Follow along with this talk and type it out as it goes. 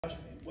Josh,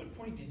 at what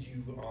point did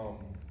you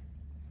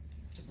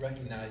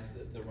recognize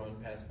that the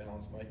run-pass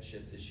balance might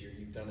shift this year?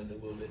 You've done it a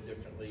little bit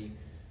differently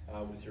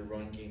with your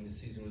run game this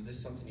season. Was this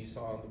something you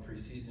saw in the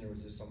preseason, or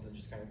was this something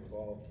just kind of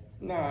evolved?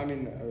 No, I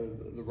mean,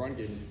 the run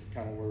game is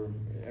kind of where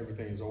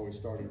everything has always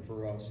started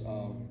for us.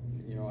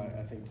 You know,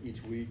 I think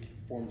each week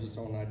forms its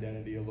own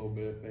identity a little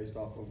bit based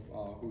off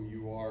of who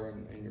you are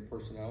and your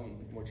personnel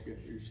and what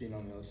you're seeing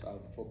on the other side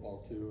of the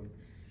football too.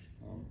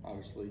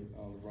 Obviously,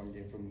 the run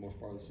game for the most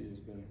part of the season has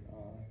been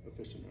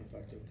efficient and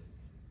effective.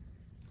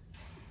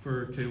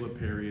 For Caleb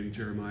Perry and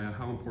Jeremiah,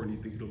 how important do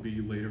you think it'll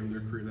be later in their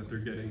career that they're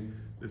getting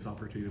this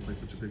opportunity to play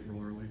such a big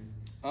role early?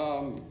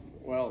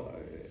 Well,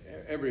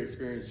 every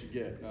experience you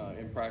get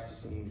in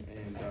practice and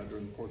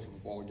during the course of a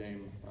ball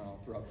game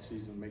throughout the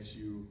season makes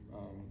you,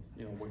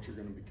 you know, what you're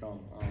going to become.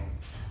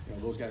 You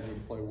know, those guys need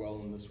to play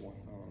well in this one.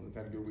 They've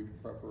had a good week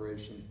of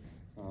preparation.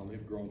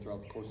 They've grown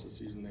throughout the course of the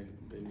season.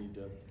 They need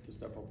to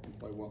step up and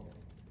play well.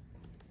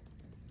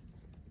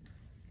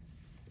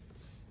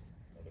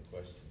 Other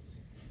questions?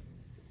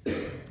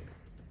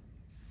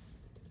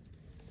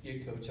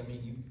 Yeah, Coach. I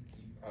mean, you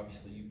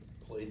obviously you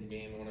played the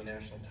game, won a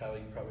national title.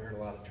 You probably heard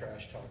a lot of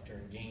trash talk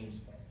during games.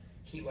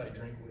 Eli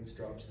Drinkwitz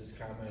drops this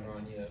comment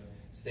on you,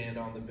 stand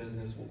on the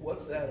business.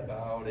 What's that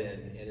about?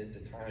 And at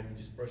the time, you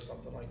just brushed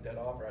something like that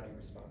off, or how do you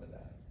respond to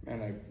that?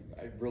 Man,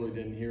 I really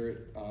didn't hear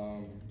it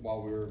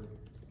while we were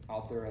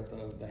out there at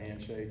the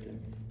handshake, and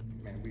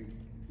man, we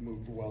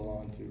moved well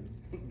on to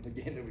the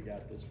game that we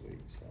got this week.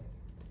 So.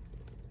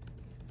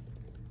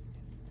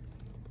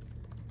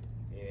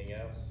 Anything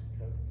else,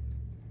 Coach?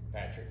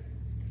 Patrick?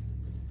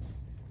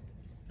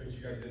 Coach,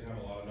 you guys didn't have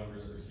a lot of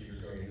numbers of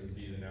receivers going into the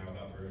season now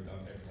without Bruno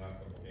Dante for the last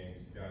couple of games.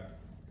 You got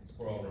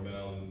Squirrel,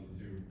 Ramel, and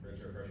two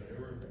redshirt freshmen.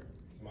 Who are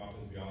some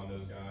options beyond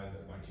those guys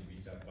that might need to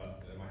be stepped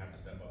up, that might have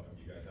to step up if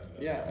you guys have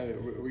enough? Yeah,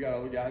 we got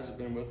other guys that have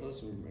been with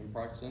us and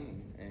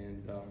practicing,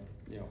 and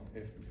you know,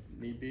 if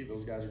need be,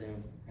 those guys are going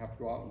to have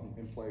to go out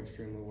and play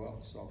extremely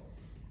well. So,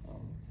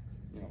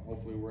 you know,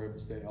 hopefully we're able to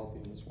stay healthy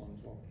in this one as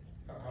well.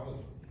 How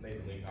was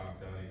Nathan Leacock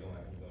done? He's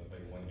only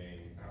played one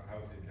game. How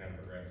has he kind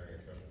of progressed during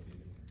his freshman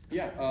season?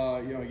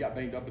 Yeah, you know, he got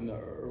banged up in the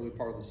early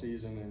part of the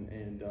season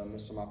and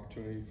missed some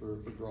opportunity for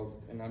growth.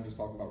 And I'm just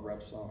talking about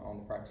reps on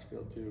the practice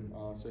field too.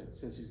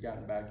 Since he's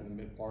gotten back in the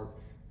mid part,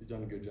 he's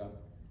done a good job.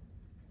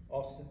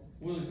 Austin?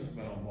 What do you think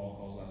about on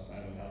ball calls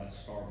outside of how that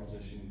star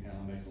position kind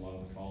of makes a lot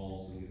of the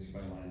calls and gets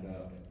everybody lined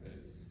up?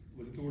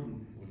 With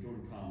Jordan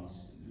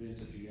Thomas being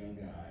such a young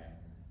guy,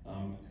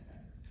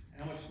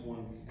 how much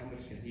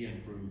can he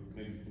improve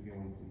maybe from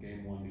going from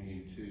game 1 to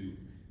game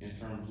 2 in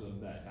terms of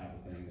that type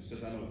of thing? Just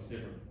because I know it's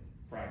different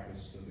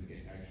practice to the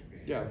actual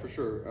game. Yeah, for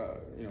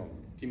sure. You know,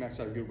 T-Max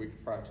had a good week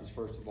of practice,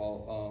 first of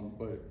all,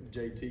 but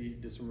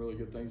JT did some really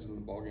good things in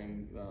the ball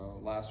game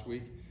last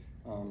week.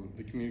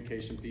 The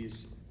communication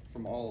piece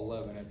from all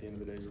 11 at the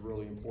end of the day is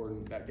really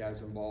important. That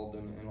guy's involved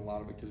in a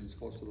lot of it because he's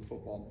close to the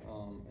football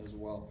as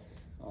well.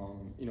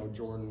 You know,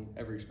 Jordan,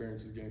 every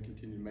experience is going to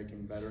continue to make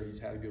him better. He's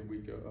had a good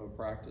week of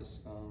practice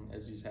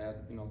as he's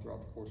had, you know,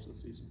 throughout the course of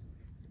the season.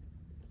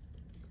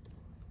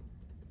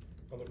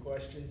 Other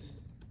questions?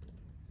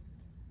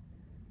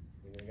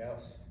 Anything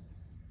else?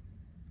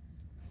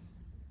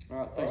 All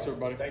right, thanks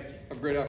everybody. Thank you. Have a great afternoon.